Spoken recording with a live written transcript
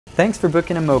Thanks for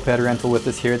booking a moped rental with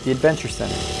us here at the Adventure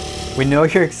Center. We know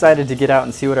you're excited to get out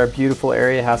and see what our beautiful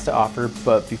area has to offer,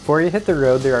 but before you hit the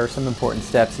road, there are some important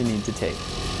steps you need to take.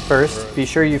 First, be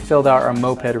sure you filled out our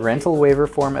moped rental waiver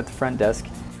form at the front desk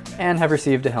and have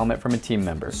received a helmet from a team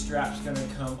member. The strap's gonna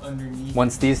come underneath.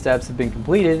 Once these steps have been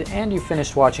completed and you've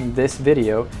finished watching this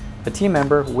video, a team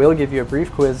member will give you a brief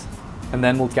quiz and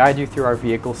then we'll guide you through our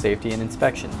vehicle safety and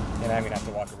inspection. And I'm gonna have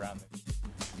to walk around it.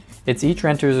 It's each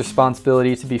renter's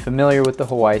responsibility to be familiar with the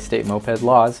Hawaii State Moped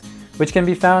laws, which can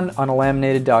be found on a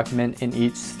laminated document in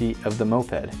each seat of the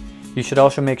moped. You should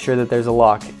also make sure that there's a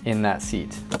lock in that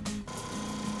seat.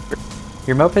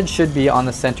 Your moped should be on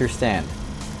the center stand.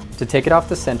 To take it off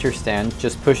the center stand,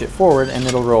 just push it forward and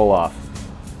it'll roll off.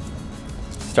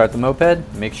 Start the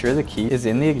moped, make sure the key is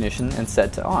in the ignition and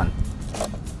set to on.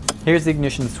 Here's the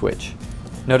ignition switch.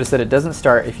 Notice that it doesn't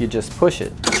start if you just push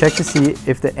it. Check to see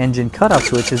if the engine cutoff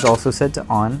switch is also set to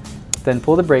on, then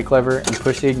pull the brake lever and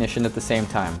push the ignition at the same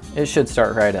time. It should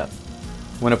start right up.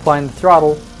 When applying the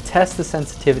throttle, test the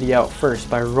sensitivity out first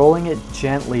by rolling it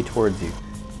gently towards you.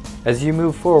 As you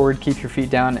move forward, keep your feet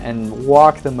down and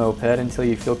walk the moped until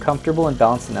you feel comfortable and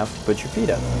balanced enough to put your feet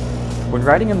up. When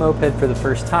riding a moped for the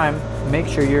first time, make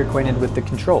sure you're acquainted with the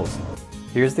controls.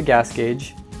 Here's the gas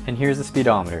gauge, and here's the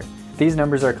speedometer. These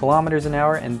numbers are kilometers an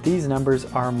hour, and these numbers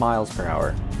are miles per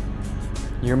hour.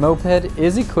 Your moped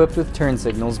is equipped with turn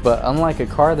signals, but unlike a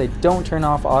car, they don't turn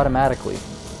off automatically.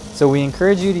 So we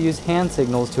encourage you to use hand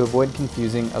signals to avoid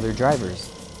confusing other drivers.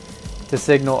 To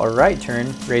signal a right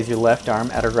turn, raise your left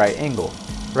arm at a right angle.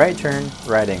 Right turn,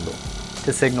 right angle.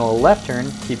 To signal a left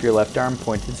turn, keep your left arm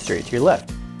pointed straight to your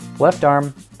left. Left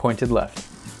arm, pointed left.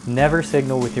 Never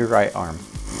signal with your right arm.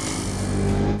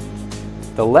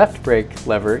 The left brake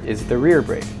lever is the rear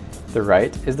brake. The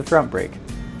right is the front brake.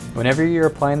 Whenever you're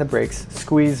applying the brakes,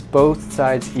 squeeze both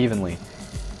sides evenly.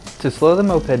 To slow the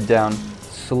moped down,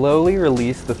 slowly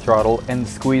release the throttle and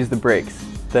squeeze the brakes.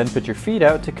 Then put your feet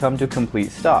out to come to a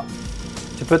complete stop.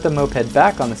 To put the moped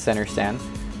back on the center stand,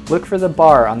 look for the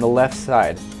bar on the left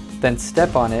side, then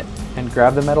step on it and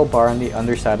grab the metal bar on the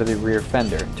underside of the rear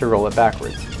fender to roll it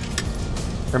backwards.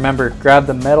 Remember, grab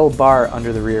the metal bar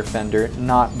under the rear fender,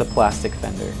 not the plastic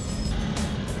fender.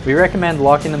 We recommend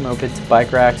locking the moped to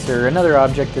bike racks or another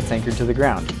object that's anchored to the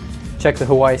ground. Check the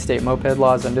Hawaii State Moped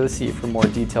laws under the seat for more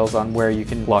details on where you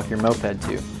can lock your moped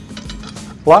to.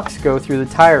 Locks go through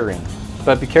the tire ring,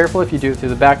 but be careful if you do it through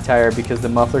the back tire because the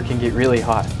muffler can get really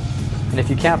hot. And if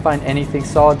you can't find anything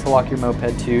solid to lock your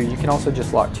moped to, you can also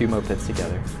just lock two mopeds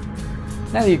together.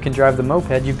 Now that you can drive the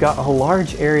moped, you've got a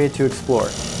large area to explore.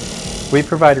 We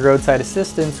provide roadside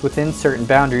assistance within certain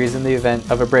boundaries in the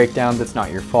event of a breakdown that's not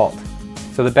your fault.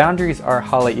 So the boundaries are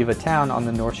Haleiwa Town on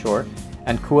the north shore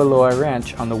and Kualoa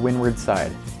Ranch on the windward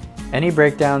side. Any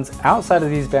breakdowns outside of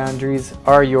these boundaries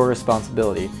are your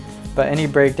responsibility. But any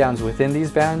breakdowns within these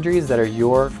boundaries that are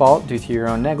your fault due to your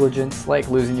own negligence, like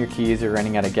losing your keys or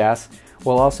running out of gas,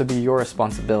 will also be your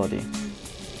responsibility.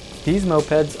 These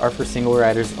mopeds are for single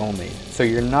riders only, so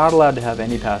you're not allowed to have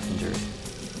any passengers.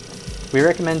 We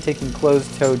recommend taking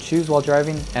closed-toed shoes while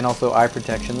driving and also eye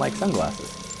protection like sunglasses.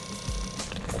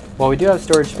 While we do have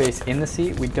storage space in the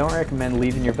seat, we don't recommend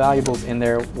leaving your valuables in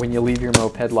there when you leave your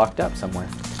moped locked up somewhere.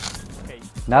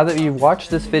 Now that you've watched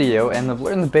this video and have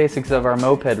learned the basics of our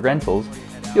moped rentals,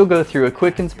 you'll go through a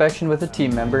quick inspection with a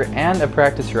team member and a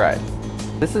practice ride.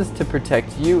 This is to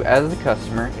protect you as the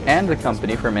customer and the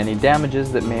company from any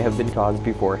damages that may have been caused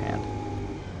beforehand.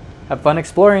 Have fun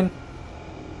exploring!